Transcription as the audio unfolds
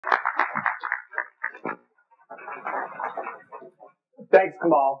Thanks,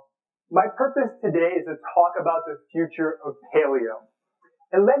 Kamal. My purpose today is to talk about the future of paleo.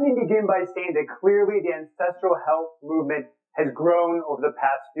 And let me begin by saying that clearly the ancestral health movement has grown over the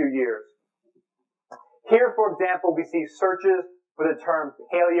past few years. Here, for example, we see searches for the term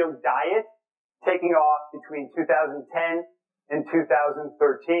paleo diet taking off between 2010 and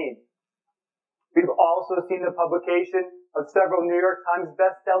 2013. We've also seen the publication of several New York Times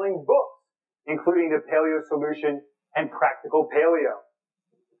best-selling books, including The Paleo Solution and Practical Paleo.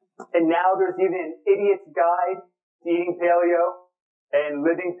 And now there's even an idiot's guide to eating paleo and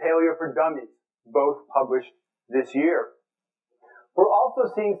living paleo for dummies, both published this year. We're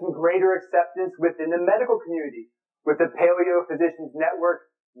also seeing some greater acceptance within the medical community, with the Paleo Physicians Network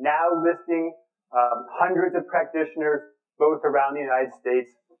now listing hundreds of practitioners both around the United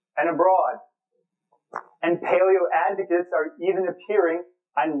States and abroad. And paleo advocates are even appearing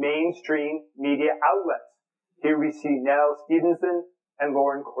on mainstream media outlets. Here we see Nell Stevenson and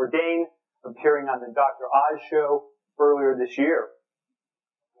Lauren Cordain appearing on the Dr. Oz show earlier this year.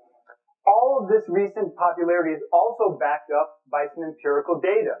 All of this recent popularity is also backed up by some empirical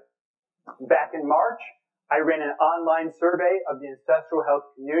data. Back in March, I ran an online survey of the ancestral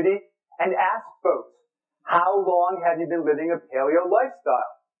health community and asked folks, how long have you been living a paleo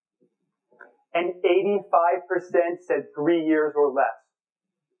lifestyle? And 85% said 3 years or less.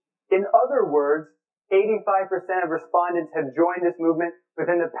 In other words, 85% of respondents have joined this movement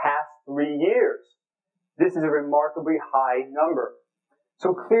within the past 3 years. This is a remarkably high number.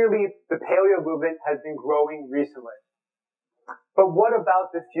 So clearly, the paleo movement has been growing recently. But what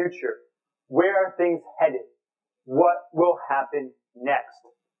about the future? Where are things headed? What will happen next?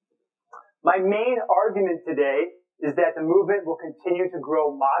 My main argument today is that the movement will continue to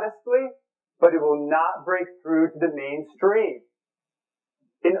grow modestly, but it will not break through to the mainstream.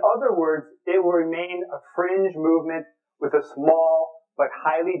 In other words, it will remain a fringe movement with a small but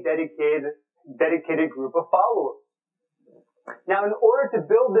highly dedicated group of followers. Now, in order to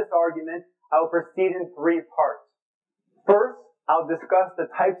build this argument, I will proceed in 3 parts. First, I'll discuss the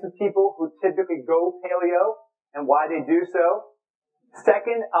types of people who typically go paleo and why they do so.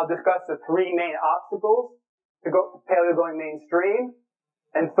 Second, I'll discuss the 3 main obstacles to paleo going mainstream.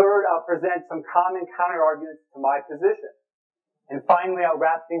 And third, I'll present some common counter-arguments to my position. And finally, I'll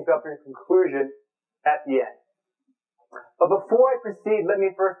wrap things up in a conclusion at the end. But before I proceed, let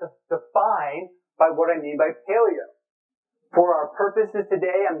me first define by what I mean by paleo. For our purposes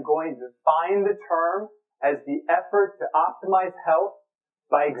today, I'm going to define the term as the effort to optimize health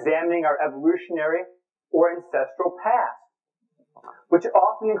by examining our evolutionary or ancestral past, which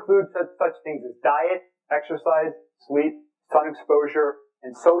often includes such things as diet, exercise, sleep, sun exposure,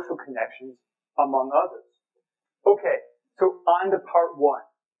 and social connections, among others. Okay, so on to part 1.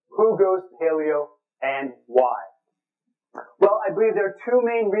 Who goes paleo and why? Well, I believe there are 2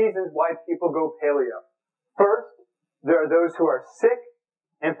 main reasons why people go paleo. First, there are those who are sick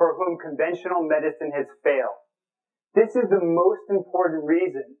and for whom conventional medicine has failed. This is the most important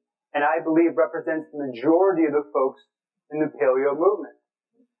reason, and I believe represents the majority of the folks in the paleo movement.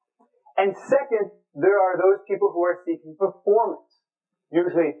 And second, there are those people who are seeking performance,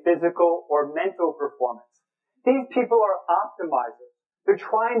 usually physical or mental performance. These people are optimizers. They're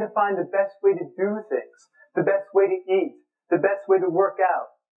trying to find the best way to do things, the best way to eat, the best way to work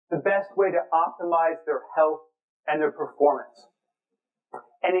out, the best way to optimize their health and their performance.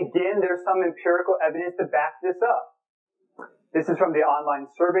 And again, there's some empirical evidence to back this up. This is from the online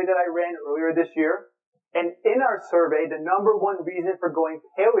survey that I ran earlier this year. And in our survey, the number 1 reason for going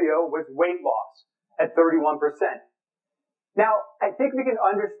paleo was weight loss at 31%. Now, I think we can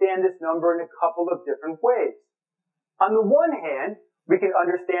understand this number in a couple of different ways. On the one hand, we can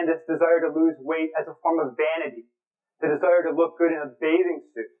understand this desire to lose weight as a form of vanity, the desire to look good in a bathing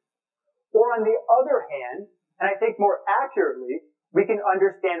suit. Or on the other hand, and I think more accurately, we can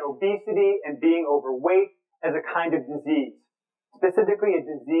understand obesity and being overweight as a kind of disease, specifically a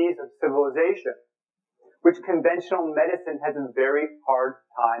disease of civilization, which conventional medicine has a very hard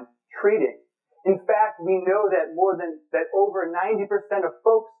time treating. In fact, we know that over 90% of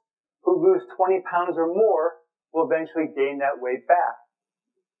folks who lose 20 pounds or more will eventually gain that weight back.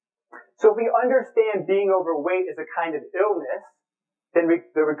 So if we understand being overweight is a kind of illness, then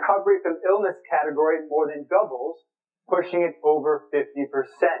the recovery from illness category more than doubles, pushing it over 50%.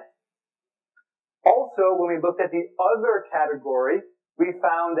 Also, when we looked at the other category, we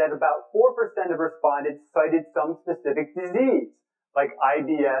found that about 4% of respondents cited some specific disease, like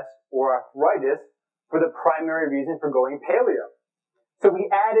IBS or arthritis, for the primary reason for going paleo. So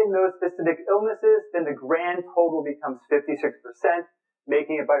we add in those specific illnesses, then the grand total becomes 56%,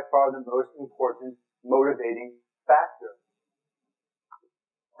 making it by far the most important motivating factor.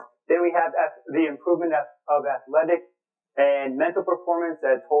 Then we have the improvement of athletic and mental performance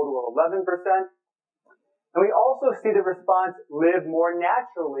at a total of 11%. And we also see the response live more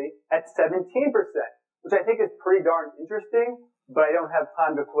naturally at 17%, which I think is pretty darn interesting, but I don't have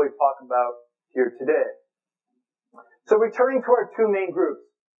time to fully talk about here today. So returning to our two main groups,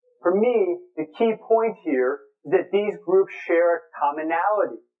 for me, the key point here is that these groups share a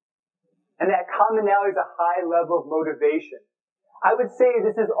commonality. And that commonality is a high level of motivation. I would say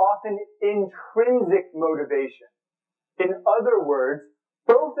this is often intrinsic motivation. In other words,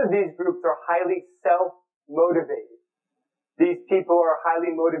 both of these groups are highly self-motivated. These people are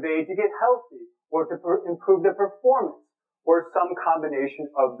highly motivated to get healthy or to improve their performance or some combination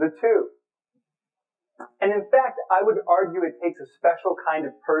of the two. And in fact, I would argue it takes a special kind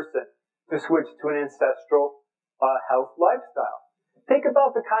of person to switch to an ancestral health lifestyle. Think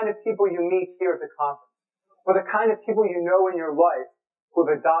about the kind of people you meet here at the conference, or the kind of people you know in your life who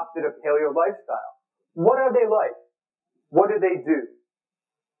have adopted a paleo lifestyle. What are they like? What do they do?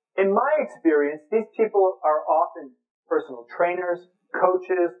 In my experience, these people are often personal trainers,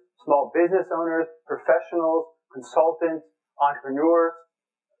 coaches, small business owners, professionals, consultants, entrepreneurs.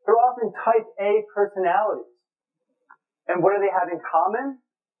 They're often type A personalities. And what do they have in common?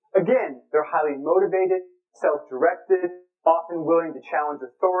 Again, they're highly motivated, self-directed, often willing to challenge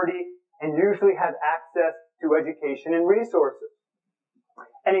authority, and usually have access to education and resources.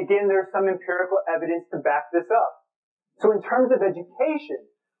 And again, there's some empirical evidence to back this up. So in terms of education,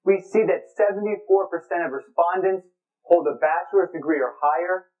 we see that 74% of respondents hold a bachelor's degree or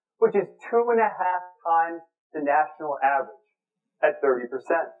higher, which is 2.5 times the national average at 30%.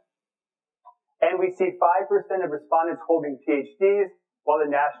 And we see 5% of respondents holding PhDs, while the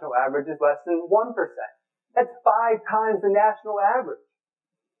national average is less than 1%. That's 5 times the national average.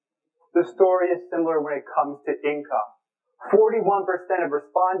 The story is similar when it comes to income. 41% of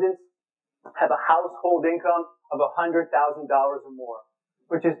respondents have a household income of $100,000 or more,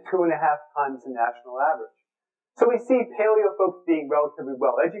 which is 2.5 times the national average. So we see paleo folks being relatively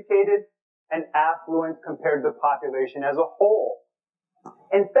well educated and affluent compared to the population as a whole.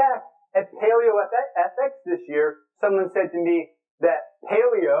 In fact, at Paleo FX this year, someone said to me that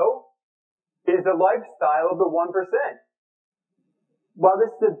paleo is the lifestyle of the 1%. While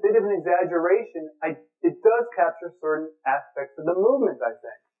this is a bit of an exaggeration, it does capture certain aspects of the movement, I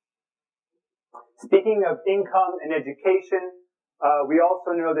think. Speaking of income and education, we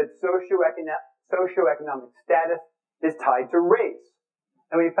also know that socioeconomic status is tied to race.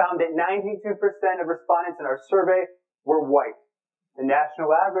 And we found that 92% of respondents in our survey were white. The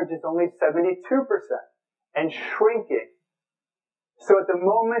national average is only 72% and shrinking. So at the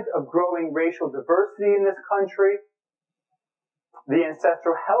moment of growing racial diversity in this country, the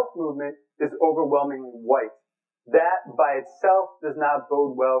ancestral health movement is overwhelmingly white. That by itself does not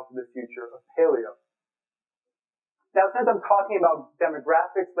bode well for the future of paleo. Now, since I'm talking about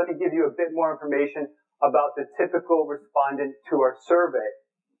demographics, let me give you a bit more information about the typical respondent to our survey.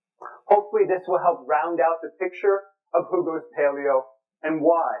 Hopefully this will help round out the picture of who goes paleo and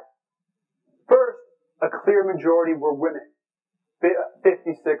why. First, a clear majority were women,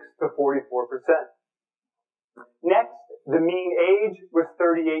 56 to 44%. Next, the mean age was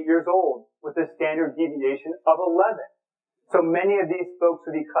 38 years old, with a standard deviation of 11. So many of these folks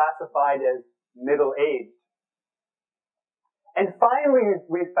would be classified as middle-aged. And finally,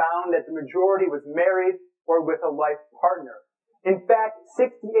 we found that the majority was married or with a life partner. In fact,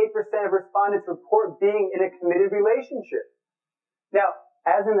 68% of respondents report being in a committed relationship. Now,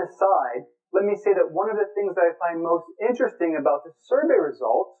 as an aside, let me say that one of the things that I find most interesting about the survey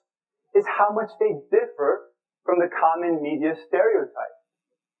results is how much they differ from the common media stereotype.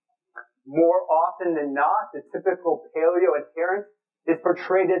 More often than not, the typical paleo adherent is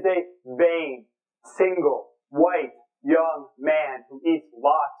portrayed as a vain, single, white, young man who eats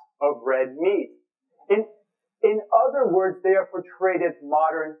lots of red meat. In other words, they are portrayed as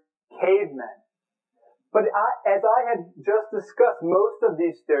modern cavemen. But as I had just discussed, most of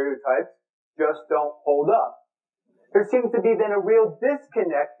these stereotypes just don't hold up. There seems to be then a real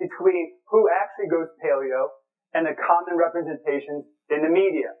disconnect between who actually goes paleo and the common representations in the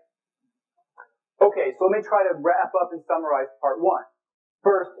media. Okay, so let me try to wrap up and summarize part one.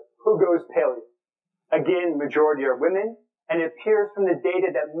 First, who goes paleo? Again, majority are women, and it appears from the data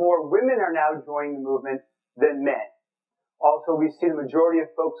that more women are now joining the movement than men. Also, we see the majority of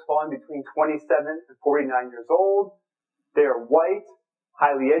folks falling between 27 and 49 years old. They are white,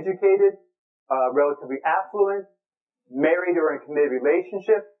 highly educated, relatively affluent, married or in a committed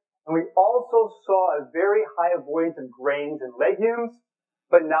relationship. And we also saw a very high avoidance of grains and legumes,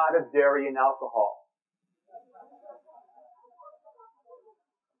 but not of dairy and alcohol.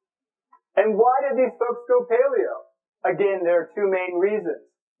 And why did these folks go paleo? Again, there are two main reasons.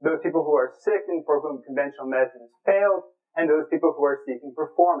 Those people who are sick and for whom conventional medicine has failed, and those people who are seeking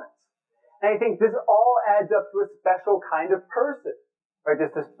performance. And I think this all adds up to a special kind of person, right?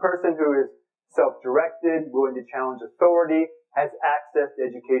 Just this person who is self-directed, willing to challenge authority, has access to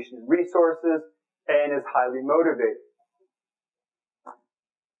education and resources, and is highly motivated.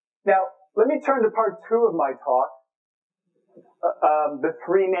 Now, let me turn to part 2 of my talk, the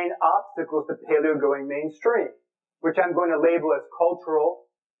 3 main obstacles to paleo going mainstream, which I'm going to label as cultural,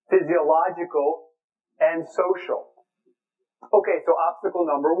 physiological, and social. Okay, so obstacle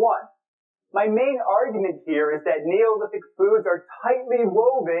number 1. My main argument here is that Neolithic foods are tightly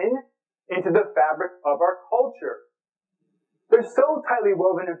woven into the fabric of our culture. They're so tightly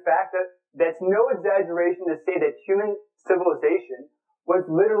woven, in fact, that that's no exaggeration to say that human civilization was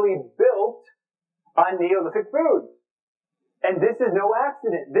literally built on Neolithic food. And this is no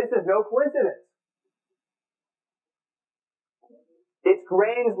accident. This is no coincidence. It's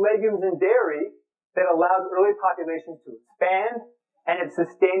grains, legumes, and dairy that allowed early populations to expand, and it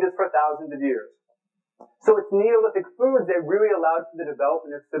sustained us for thousands of years. So it's Neolithic foods that really allowed for the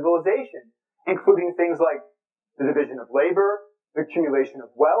development of civilization, including things like the division of labor, the accumulation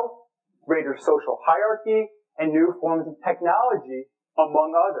of wealth, greater social hierarchy, and new forms of technology,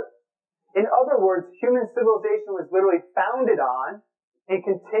 among others. In other words, human civilization was literally founded on and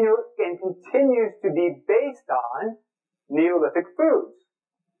continues to be based on Neolithic foods.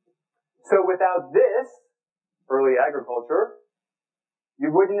 So without this, early agriculture,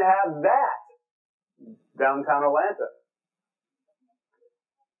 you wouldn't have that, downtown Atlanta.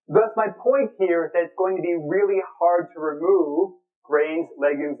 Thus, my point here is that it's going to be really hard to remove grains,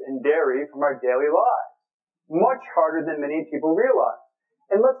 legumes, and dairy from our daily lives. Much harder than many people realize.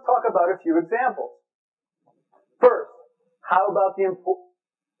 And let's talk about a few examples. First, how about the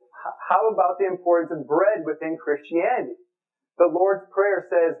importance of bread within Christianity? The Lord's Prayer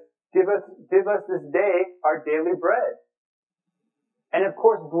says, give us this day our daily bread. And of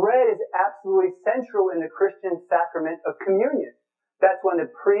course, bread is absolutely central in the Christian sacrament of communion. That's when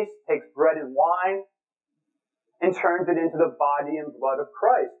the priest takes bread and wine and turns it into the body and blood of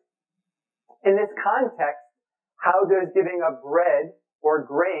Christ. In this context, how does giving up bread or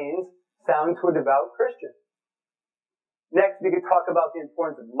grains sound to a devout Christian? Next, we could talk about the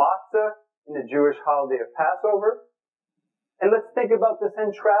importance of matzah in the Jewish holiday of Passover. And let's think about the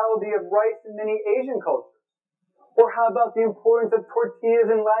centrality of rice in many Asian cultures. Or how about the importance of tortillas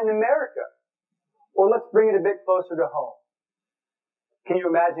in Latin America? Or let's bring it a bit closer to home. Can you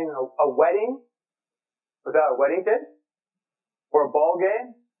imagine a wedding without a wedding cake? Or a ball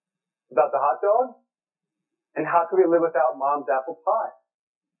game without the hot dog? And how can we live without mom's apple pie?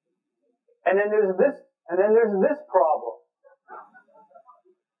 And then there's this problem.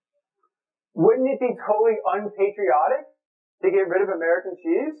 Wouldn't it be totally unpatriotic to get rid of American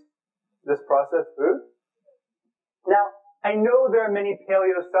cheese, this processed food? Now, I know there are many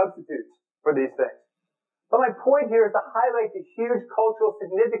paleo substitutes for these things, but my point here is to highlight the huge cultural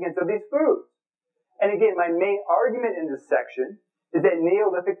significance of these foods. And again, my main argument in this section is that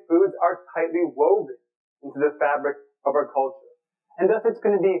Neolithic foods are tightly woven into the fabric of our culture, and thus it's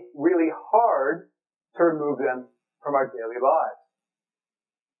going to be really hard to remove them from our daily lives.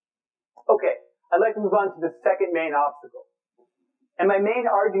 Okay, I'd like to move on to the second main obstacle. And my main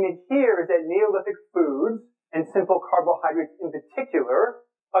argument here is that Neolithic foods, and simple carbohydrates in particular,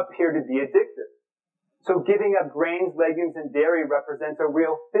 appear to be addictive. So giving up grains, legumes, and dairy represents a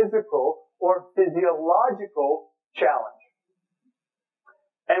real physical or physiological challenge.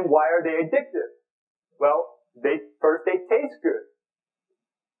 And why are they addictive? Well, first they taste good.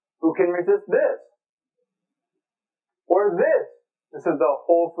 Who can resist this? Or this. This is the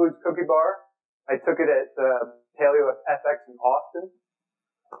Whole Foods cookie bar. I took it at Paleo FX in Austin.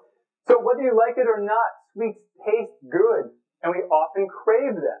 So whether you like it or not, sweets taste good, and we often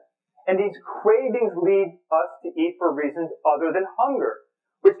crave them. And these cravings lead us to eat for reasons other than hunger,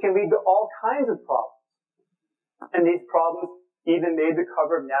 which can lead to all kinds of problems. And these problems even made the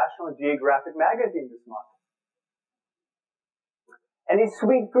cover of National Geographic magazine this month. And these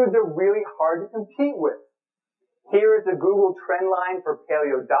sweet foods are really hard to compete with. Here is the Google trend line for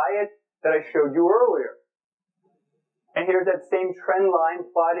paleo diet that I showed you earlier. And here's that same trend line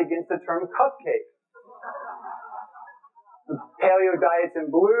plotted against the term cupcake. Paleo diet's in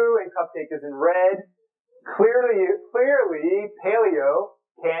blue and cupcake is in red. Clearly, paleo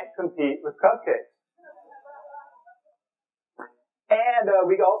can't compete with cupcakes. And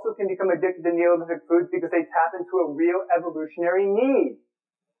we also can become addicted to Neolithic foods because they tap into a real evolutionary need.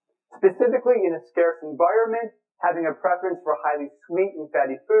 Specifically, in a scarce environment, having a preference for highly sweet and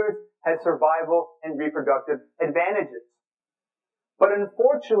fatty foods has survival and reproductive advantages. But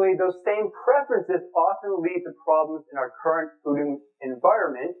unfortunately, those same preferences often lead to problems in our current food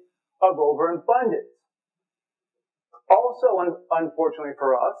environment of overabundance. Also, unfortunately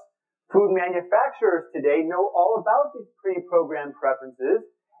for us, food manufacturers today know all about these pre-programmed preferences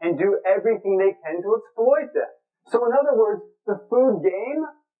and do everything they can to exploit them. So in other words, the food game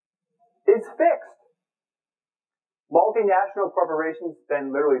is fixed. Multinational corporations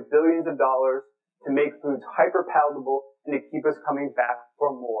spend literally billions of dollars to make foods hyper-palatable and to keep us coming back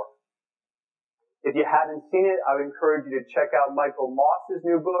for more. If you haven't seen it, I would encourage you to check out Michael Moss's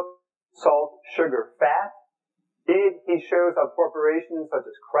new book, Salt, Sugar, Fat. In it, he shows how corporations such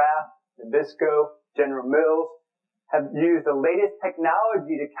as Kraft, Nabisco, General Mills have used the latest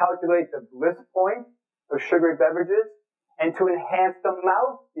technology to calculate the bliss point of sugary beverages and to enhance the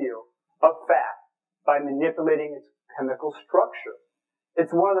mouthfeel of fat by manipulating its chemical structure.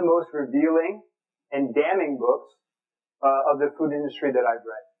 It's one of the most revealing and damning books of the food industry that I've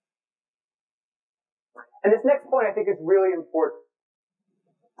read. And this next point I think is really important.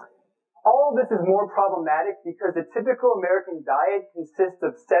 All of this is more problematic because the typical American diet consists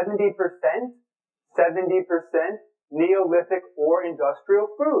of 70% Neolithic or industrial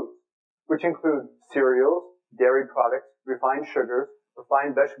foods, which include cereals, dairy products, refined sugars,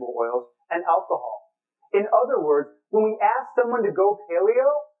 refined vegetable oils, and alcohol. In other words, when we ask someone to go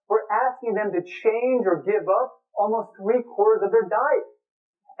paleo, we're asking them to change or give up almost 3/4 of their diet.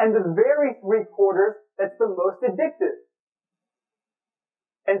 And the very 3/4 that's the most addictive.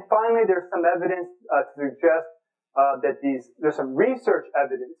 And finally, there's some evidence to suggest there's some research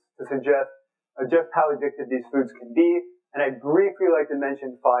evidence to suggest just how addictive these foods can be. And I'd briefly like to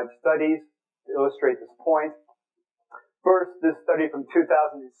mention 5 studies to illustrate this point. First, this study from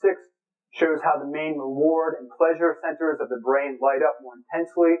 2006 shows how the main reward and pleasure centers of the brain light up more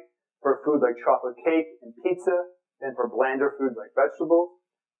intensely for food like chocolate cake and pizza than for blander foods like vegetables.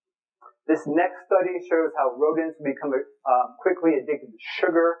 This next study shows how rodents become quickly addicted to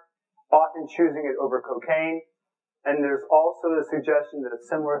sugar, often choosing it over cocaine. And there's also the suggestion that a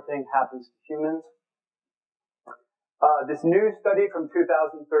similar thing happens to humans. This new study from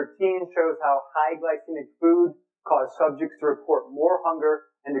 2013 shows how high glycemic food cause subjects to report more hunger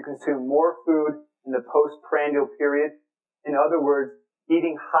and to consume more food in the postprandial period. In other words,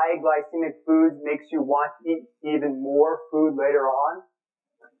 eating high glycemic foods makes you want to eat even more food later on.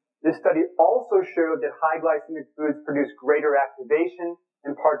 This study also showed that high glycemic foods produce greater activation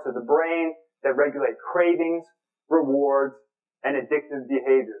in parts of the brain that regulate cravings, rewards, and addictive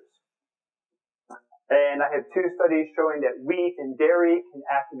behaviors. And I have 2 studies showing that wheat and dairy can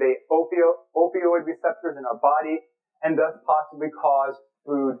activate opioid receptors in our body and thus possibly cause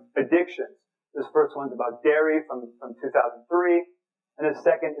food addictions. This first one's about dairy from 2003, and the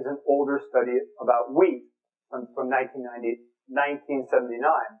second is an older study about wheat from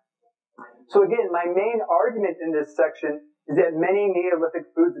 1979. So again, my main argument in this section is that many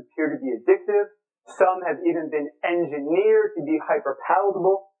Neolithic foods appear to be addictive. Some have even been engineered to be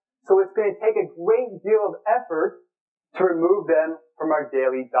hyperpalatable. So it's going to take a great deal of effort to remove them from our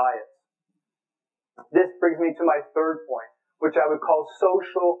daily diets. This brings me to my third point, which I would call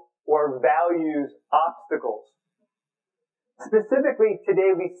social or values obstacles. Specifically,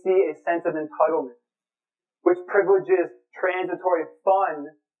 today we see a sense of entitlement, which privileges transitory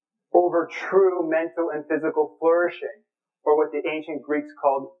fun over true mental and physical flourishing, or what the ancient Greeks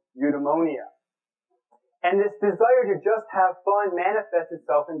called eudaimonia. And this desire to just have fun manifests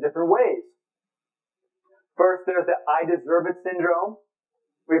itself in different ways. First, there's the I deserve it syndrome.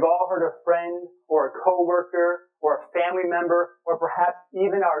 We've all heard a friend or a coworker or a family member or perhaps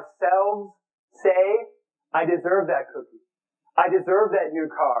even ourselves say, I deserve that cookie. I deserve that new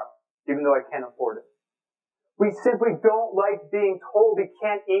car, even though I can't afford it. We simply don't like being told we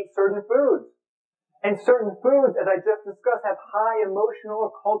can't eat certain foods. And certain foods, as I just discussed, have high emotional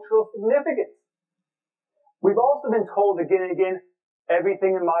or cultural significance. We've also been told again and again,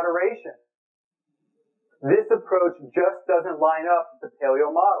 everything in moderation. This approach just doesn't line up with the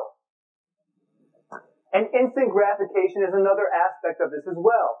paleo model. And instant gratification is another aspect of this as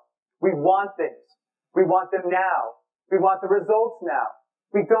well. We want things. We want them now. We want the results now.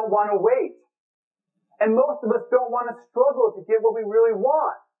 We don't want to wait. And most of us don't want to struggle to get what we really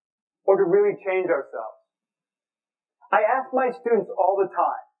want or to really change ourselves. I ask my students all the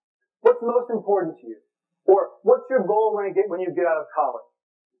time, what's most important to you? Or what's your goal when you get out of college?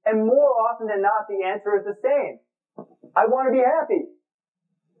 And more often than not, the answer is the same. I want to be happy.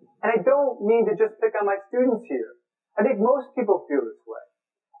 And I don't mean to just pick on my students here. I think most people feel this way.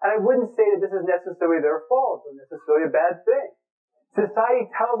 And I wouldn't say that this is necessarily their fault or necessarily a bad thing. Society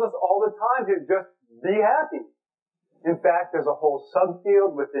tells us all the time to just be happy. In fact, there's a whole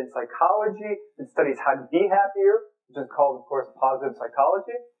subfield within psychology that studies how to be happier, which is called, of course, positive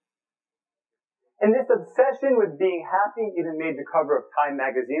psychology. And this obsession with being happy even made the cover of Time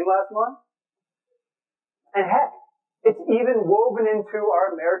magazine last month. And heck, it's even woven into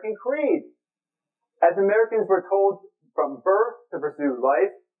our American creed. As Americans, we're told from birth to pursue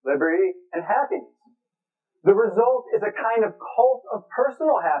life, liberty, and happiness. The result is a kind of cult of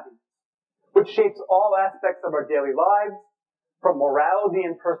personal happiness, which shapes all aspects of our daily lives, from morality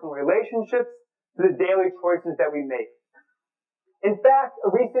and personal relationships to the daily choices that we make. In fact, a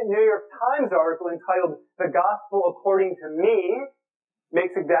recent New York Times article entitled "The Gospel According to Me"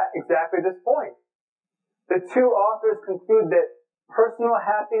 makes exactly this point. The two authors conclude that personal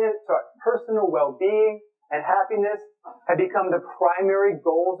well-being and happiness have become the primary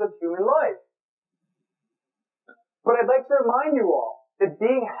goals of human life. But I'd like to remind you all that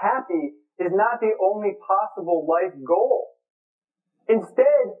being happy is not the only possible life goal.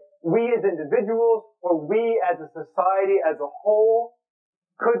 Instead, we as individuals, or we as a society as a whole,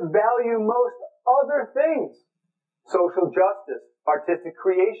 could value most other things. Social justice, artistic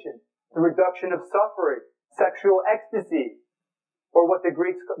creation, the reduction of suffering, sexual ecstasy, or what the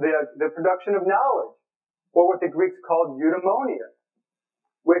Greeks, the production of knowledge, or what the Greeks called eudaimonia,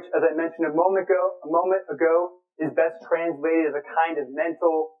 which, as I mentioned a moment ago, is best translated as a kind of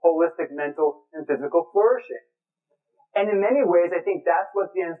holistic mental and physical flourishing. And in many ways, I think that's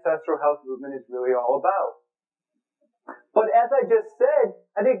what the ancestral health movement is really all about. But as I just said,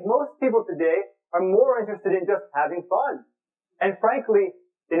 I think most people today are more interested in just having fun, and frankly,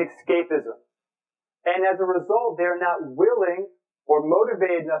 in escapism. And as a result, they're not willing or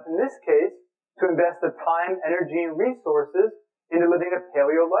motivated enough in this case to invest the time, energy, and resources into living a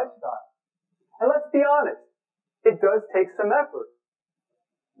paleo lifestyle. And let's be honest, it does take some effort.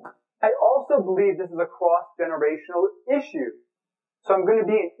 I also believe this is a cross-generational issue. So I'm going to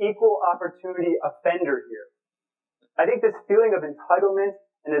be an equal opportunity offender here. I think this feeling of entitlement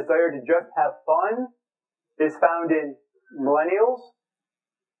and desire to just have fun is found in millennials,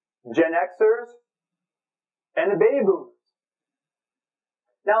 Gen Xers, and the baby boomers.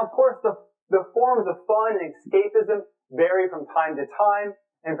 Now, of course, the forms of fun and escapism vary from time to time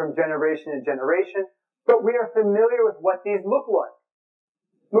and from generation to generation, but we are familiar with what these look like.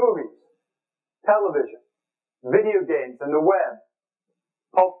 Movies, television, video games, and the web,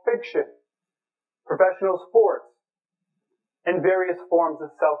 pulp fiction, professional sports, and various forms of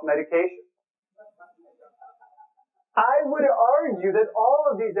self-medication. I would argue that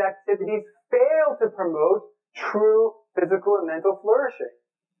all of these activities fail to promote true physical and mental flourishing.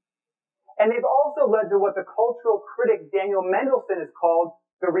 And they've also led to what the cultural critic Daniel Mendelsohn has called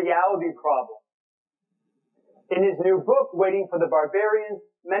the reality problem. In his new book, Waiting for the Barbarians,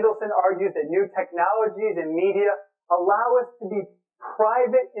 Mendelsohn argues that new technologies and media allow us to be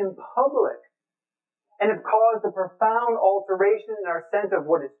private in public and have caused a profound alteration in our sense of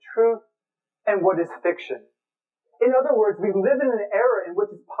what is truth and what is fiction. In other words, we live in an era in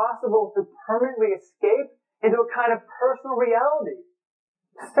which it's possible to permanently escape into a kind of personal reality,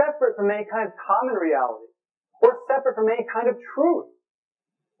 separate from any kind of common reality, or separate from any kind of truth.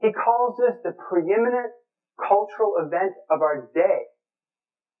 He calls this the preeminent cultural event of our day.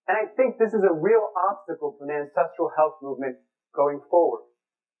 And I think this is a real obstacle for the ancestral health movement going forward.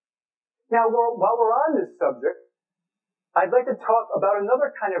 Now, while we're on this subject, I'd like to talk about another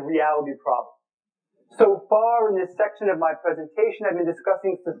kind of reality problem. So far in this section of my presentation, I've been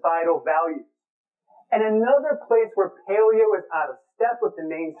discussing societal values. And another place where paleo is out of step with the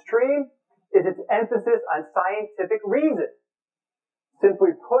mainstream is its emphasis on scientific reason.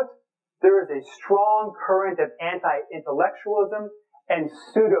 Simply put, there is a strong current of anti-intellectualism and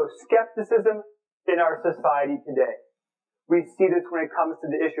pseudo-skepticism in our society today. We see this when it comes to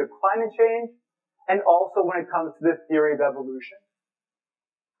the issue of climate change and also when it comes to the theory of evolution.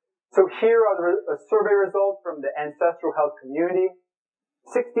 So here are the survey results from the Ancestral Health community.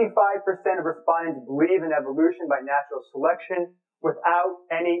 65% of respondents believe in evolution by natural selection without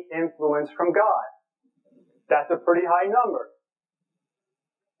any influence from God. That's a pretty high number.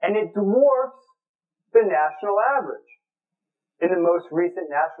 And it dwarfs the national average. In the most recent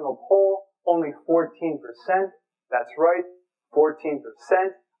national poll, only 14%, that's right, 14%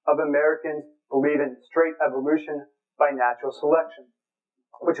 of Americans believe in straight evolution by natural selection.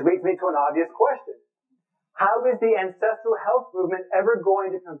 Which leads me to an obvious question. How is the ancestral health movement ever going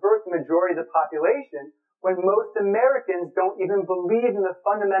to convert the majority of the population when most Americans don't even believe in the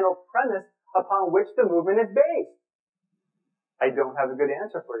fundamental premise upon which the movement is based? I don't have a good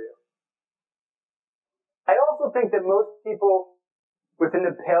answer for you. I also also think that most people within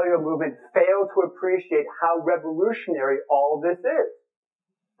the paleo movement fail to appreciate how revolutionary all of this is.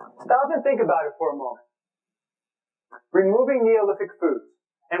 Stop and think about it for a moment. Removing Neolithic foods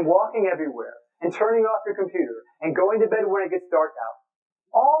and walking everywhere and turning off your computer and going to bed when it gets dark out.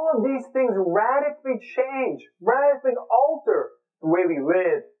 All of these things radically change, radically alter the way we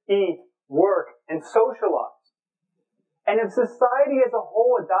live, eat, work, and socialize. And if society as a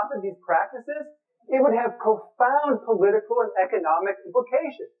whole adopted these practices, it would have profound political and economic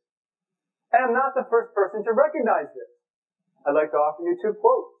implications. And I'm not the first person to recognize this. I'd like to offer you two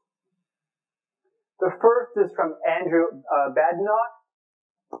quotes. The first is from Andrew Badenoch,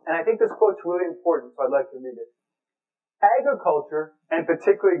 and I think this quote's really important, so I'd like to read it. Agriculture, and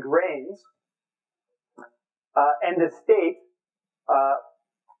particularly grains, and the state,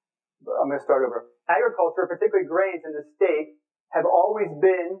 I'm going to start over. Agriculture, particularly grains and the state, have always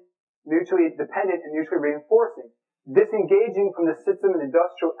been mutually dependent and mutually reinforcing. Disengaging from the system of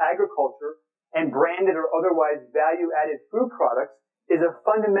industrial agriculture and branded or otherwise value-added food products is a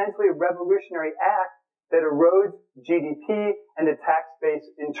fundamentally revolutionary act that erodes GDP and the tax base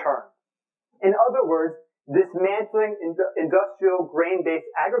in turn. In other words, dismantling industrial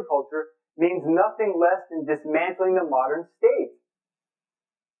grain-based agriculture means nothing less than dismantling the modern state.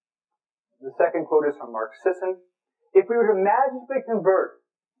 The second quote is from Mark Sisson. If we were to magically convert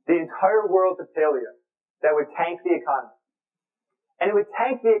the entire world to paleo, that would tank the economy. And it would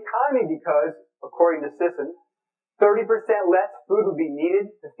tank the economy because, according to Sisson, 30% less food would be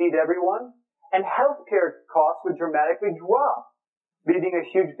needed to feed everyone, and healthcare costs would dramatically drop, leaving a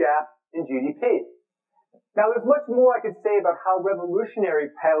huge gap in GDP. Now, there's much more I could say about how revolutionary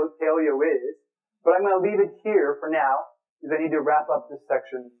paleo is, but I'm going to leave it here for now, because I need to wrap up this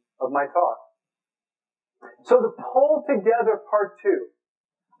section of my talk. So to pull together part 2,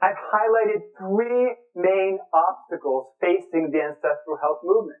 I've highlighted 3 main obstacles facing the ancestral health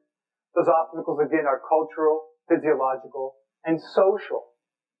movement. Those obstacles, again, are cultural, physiological, and social.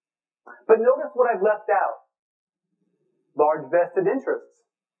 But notice what I've left out. Large vested interests,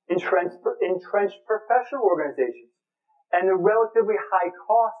 entrenched professional organizations, and the relatively high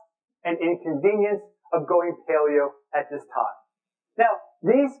cost and inconvenience of going paleo at this time. Now,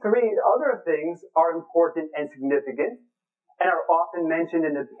 these 3 other things are important and significant, and are often mentioned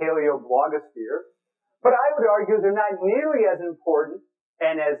in the paleo blogosphere, but I would argue they're not nearly as important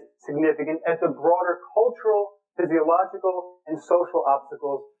and as significant as the broader cultural, physiological, and social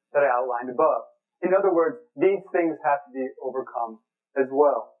obstacles that I outlined above. In other words, these things have to be overcome as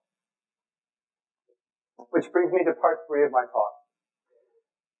well. Which brings me to part 3 of my talk.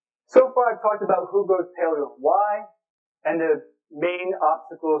 So far I've talked about who goes paleo and why, and the main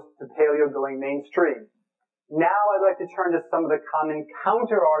obstacles to paleo going mainstream. Now I'd like to turn to some of the common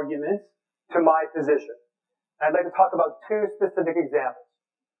counter-arguments to my position. And I'd like to talk about 2 specific examples.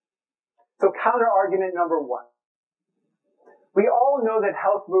 So counter-argument number 1. We all know that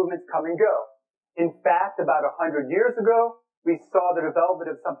health movements come and go. In fact, about 100 years ago, we saw the development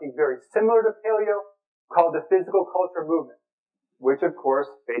of something very similar to paleo called the physical culture movement, which of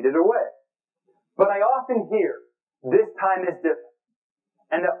course faded away. But I often hear, this time is different.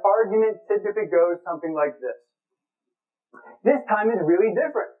 And the argument typically goes something like this. This time is really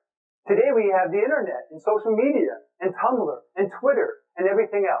different. Today we have the internet and social media and Tumblr and Twitter and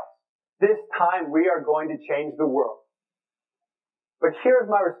everything else. This time we are going to change the world. But here's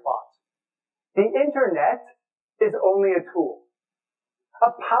my response. The internet is only a tool.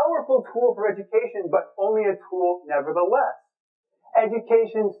 A powerful tool for education, but only a tool nevertheless.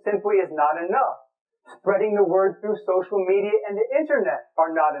 Education simply is not enough. Spreading the word through social media and the internet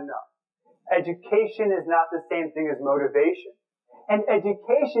are not enough. Education is not the same thing as motivation. And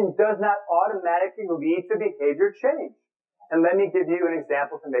education does not automatically lead to behavior change. And let me give you an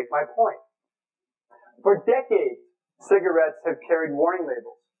example to make my point. For decades, cigarettes have carried warning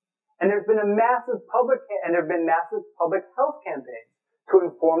labels. And there have been massive public health campaigns to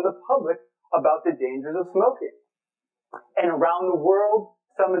inform the public about the dangers of smoking. And around the world,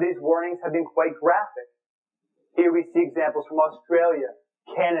 some of these warnings have been quite graphic. Here we see examples from Australia,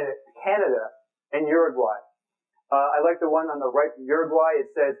 Canada, and Uruguay. I like the one on the right from Uruguay.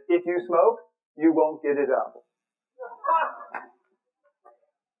 It says, if you smoke, you won't get it up.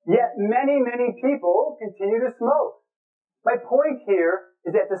 Yet many, many people continue to smoke. My point here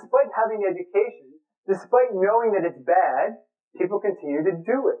is that despite having education, despite knowing that it's bad, people continue to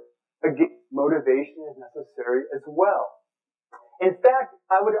do it. Again, motivation is necessary as well. In fact,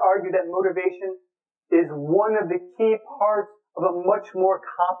 I would argue that motivation is one of the key parts of a much more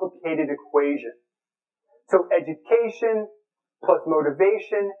complicated equation. So education plus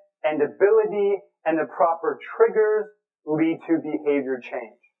motivation and ability and the proper triggers lead to behavior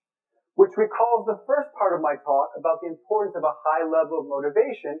change, which recalls the first part of my talk about the importance of a high level of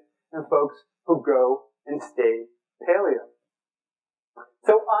motivation in folks who go and stay paleo.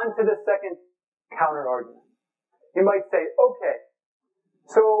 So on to the second counter argument. You might say, okay,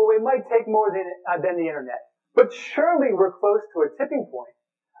 so it might take more than the internet, but surely we're close to a tipping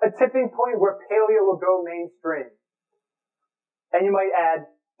point where paleo will go mainstream. And you might add,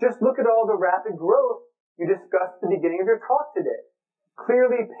 just look at all the rapid growth you discussed at the beginning of your talk today.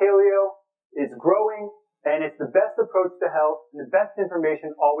 Clearly, paleo is growing, and it's the best approach to health, and the best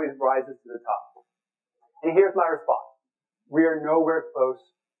information always rises to the top. And here's my response. We are nowhere close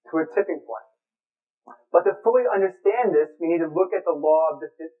to a tipping point. But to fully understand this, we need to look at the law of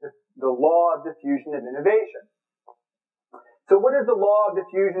diffusion of innovation. So what is the law of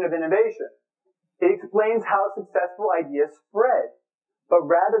diffusion of innovation? It explains how successful ideas spread. But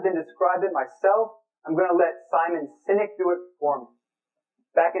rather than describe it myself, I'm going to let Simon Sinek do it for me.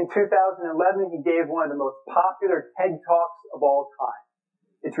 Back in 2011, he gave one of the most popular TED Talks of all time.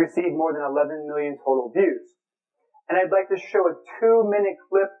 It's received more than 11 million total views. And I'd like to show a 2-minute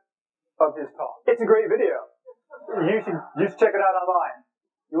clip of his talk. It's a great video. You should just check it out online.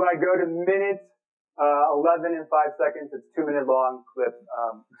 You want to go to minutes 11 and 5 seconds. It's a 2-minute long clip.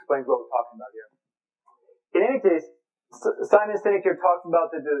 Explains what we're talking about here. In any case, Simon Sinek here talks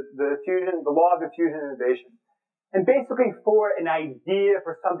about the law of diffusion and innovation. And basically for an idea,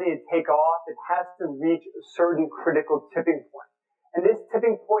 for something to take off, it has to reach a certain critical tipping point. And this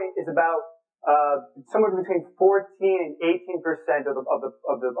tipping point is about somewhere between 14 and 18% of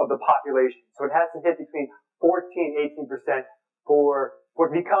the population. So it has to hit between 14 and 18% for it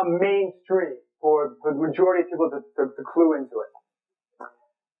to become mainstream, for the majority of people to clue into it.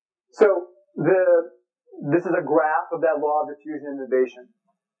 So this is a graph of that law of diffusion and innovation.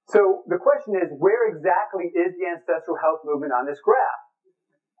 So the question is, where exactly is the ancestral health movement on this graph?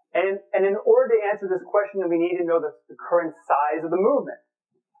 And in order to answer this question, we need to know the current size of the movement,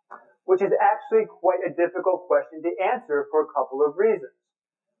 which is actually quite a difficult question to answer for a couple of reasons.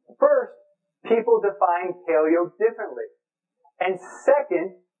 First, people define paleo differently. And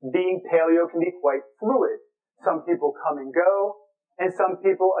second, being paleo can be quite fluid. Some people come and go, and some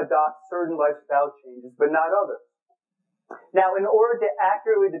people adopt certain lifestyle changes, but not others. Now, in order to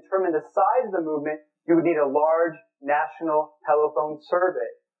accurately determine the size of the movement, you would need a large national telephone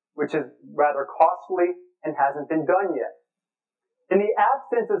survey, which is rather costly and hasn't been done yet. In the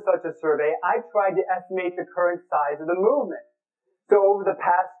absence of such a survey, I tried to estimate the current size of the movement. So over the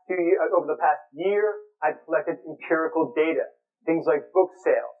past year, I've collected empirical data, things like book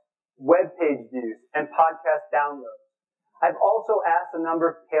sales, web page views, and podcast downloads. I've also asked a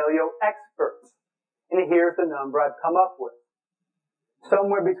number of paleo experts, and here's the number I've come up with.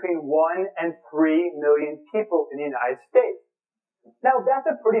 Somewhere between 1 and 3 million people in the United States. Now,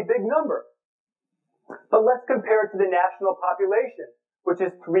 that's a pretty big number. But let's compare it to the national population, which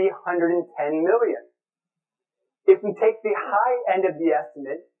is 310 million. If we take the high end of the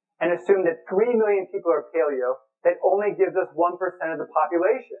estimate and assume that 3 million people are paleo, that only gives us 1% of the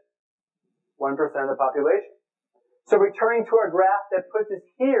population. 1% of the population. So returning to our graph, that puts us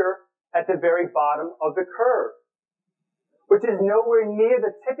here at the very bottom of the curve, which is nowhere near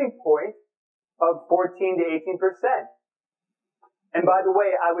the tipping point of 14 to 18%. And by the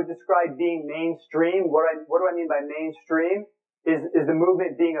way, I would describe being mainstream. What do I mean by mainstream? Is the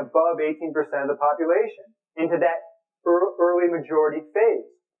movement being above 18% of the population into that early majority phase.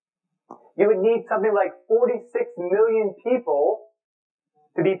 You would need something like 46 million people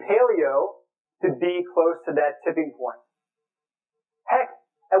to be paleo to be close to that tipping point. Heck,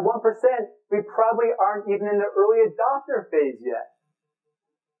 at 1%, we probably aren't even in the early adopter phase yet.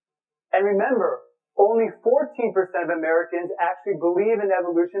 And remember, only 14% of Americans actually believe in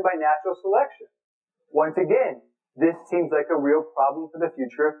evolution by natural selection. Once again, this seems like a real problem for the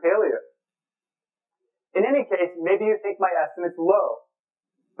future of paleo. In any case, maybe you think my estimate's low.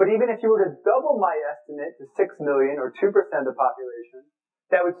 But even if you were to double my estimate to 6 million or 2% of the population,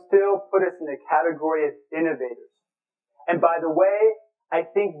 that would still put us in the category of innovators. And by the way, I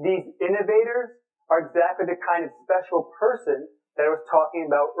think these innovators are exactly the kind of special person that I was talking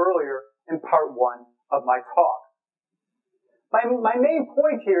about earlier in part 1 of my talk. My main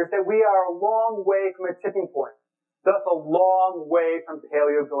point here is that we are a long way from a tipping point, thus a long way from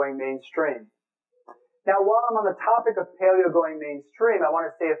paleo going mainstream. Now, while I'm on the topic of paleo going mainstream, I want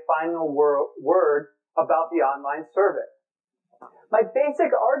to say a final word about the online survey. My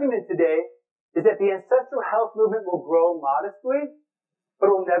basic argument today is that the ancestral health movement will grow modestly, but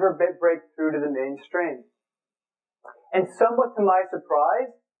will never break through to the mainstream. And somewhat to my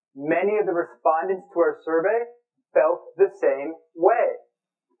surprise, many of the respondents to our survey felt the same way.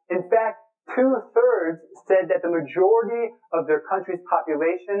 In fact, 2/3 said that the majority of their country's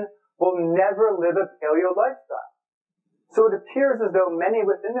population will never live a paleo lifestyle. So it appears as though many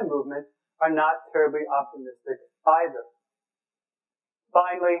within the movement are not terribly optimistic either.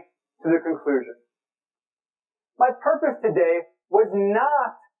 Finally, to the conclusion. My purpose today was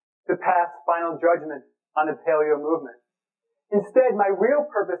not to pass final judgment on the paleo movement. Instead, my real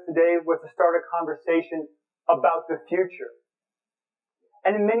purpose today was to start a conversation about the future.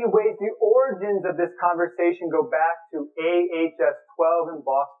 And in many ways, the origins of this conversation go back to AHS13 in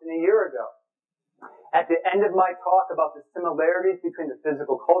Boston a year ago. At the end of my talk about the similarities between the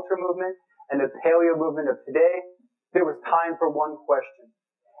physical culture movement and the paleo movement of today, there was time for one question.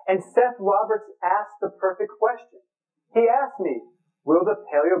 And Seth Roberts asked the perfect question. He asked me, will the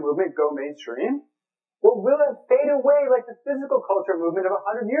paleo movement go mainstream? Or will it fade away like the physical culture movement of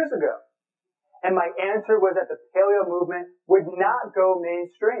 100 years ago? And my answer was that the paleo movement would not go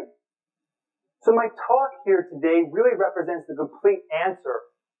mainstream. So my talk here today really represents the complete answer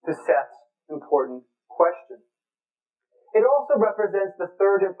to Seth's important question. It also represents the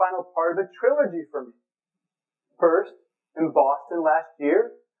third and final part of a trilogy for me. First, in Boston last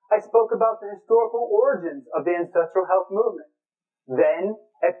year, I spoke about the historical origins of the Ancestral Health movement. Then,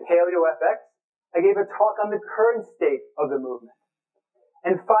 at Paleo FX, I gave a talk on the current state of the movement.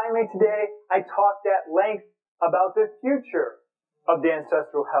 And finally today, I talked at length about the future of the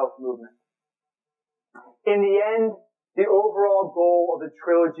Ancestral Health movement. In the end, the overall goal of the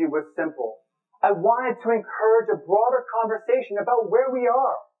trilogy was simple. I wanted to encourage a broader conversation about where we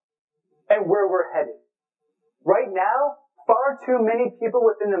are and where we're headed. Right now, far too many people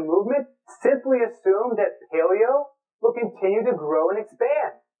within the movement simply assume that paleo will continue to grow and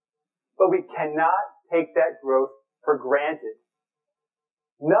expand. But we cannot take that growth for granted.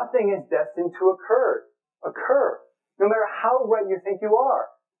 Nothing is destined to occur, no matter how right you think you are.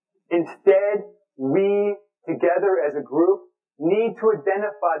 Instead, we, together as a group, need to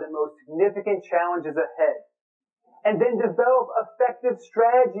identify the most significant challenges ahead, and then develop effective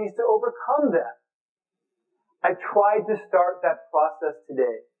strategies to overcome them. I tried to start that process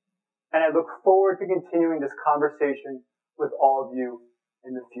today, and I look forward to continuing this conversation with all of you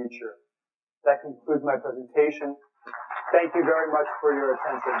in the future. That concludes my presentation. Thank you very much for your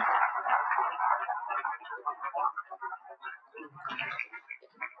attention.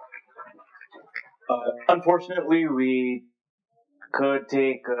 Unfortunately, we could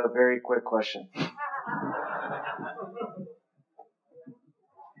take a very quick question.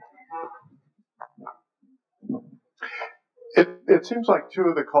 It seems like two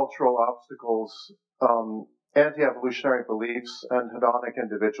of the cultural obstacles, anti-evolutionary beliefs and hedonic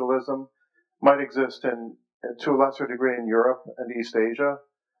individualism, might exist to a lesser degree in Europe and East Asia.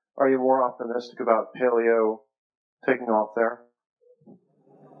 Are you more optimistic about paleo taking off there?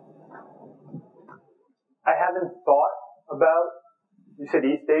 I haven't thought about, you said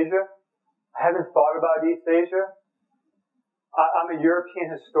East Asia? I haven't thought about East Asia. I'm a European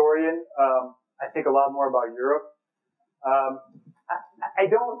historian. I think a lot more about Europe. I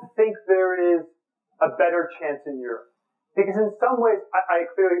don't think there is a better chance in Europe. Because in some ways, I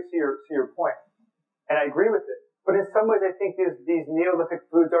clearly see your point, and I agree with it. But in some ways, I think these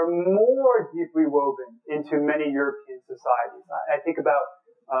Neolithic foods are more deeply woven into many European societies. I think about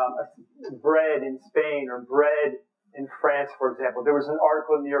bread in Spain or bread in France, for example. There was an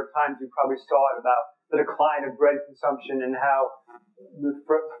article in the New York Times, you probably saw it, about the decline of bread consumption and how the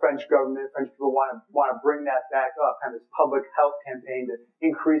French government, French people want to bring that back up, kind of this public health campaign to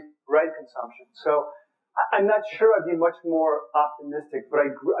increase bread consumption. So I'm not sure I'd be much more optimistic, but I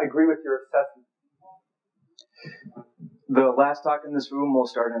agree with your assessment. The last talk in this room will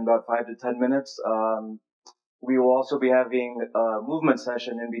start in about 5 to 10 minutes. We will also be having a movement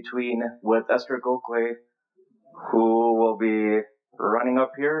session in between with Esther Gokhale, who will be running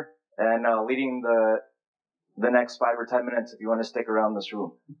up here and leading the next 5 or 10 minutes if you want to stick around this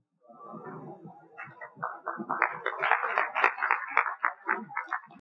room.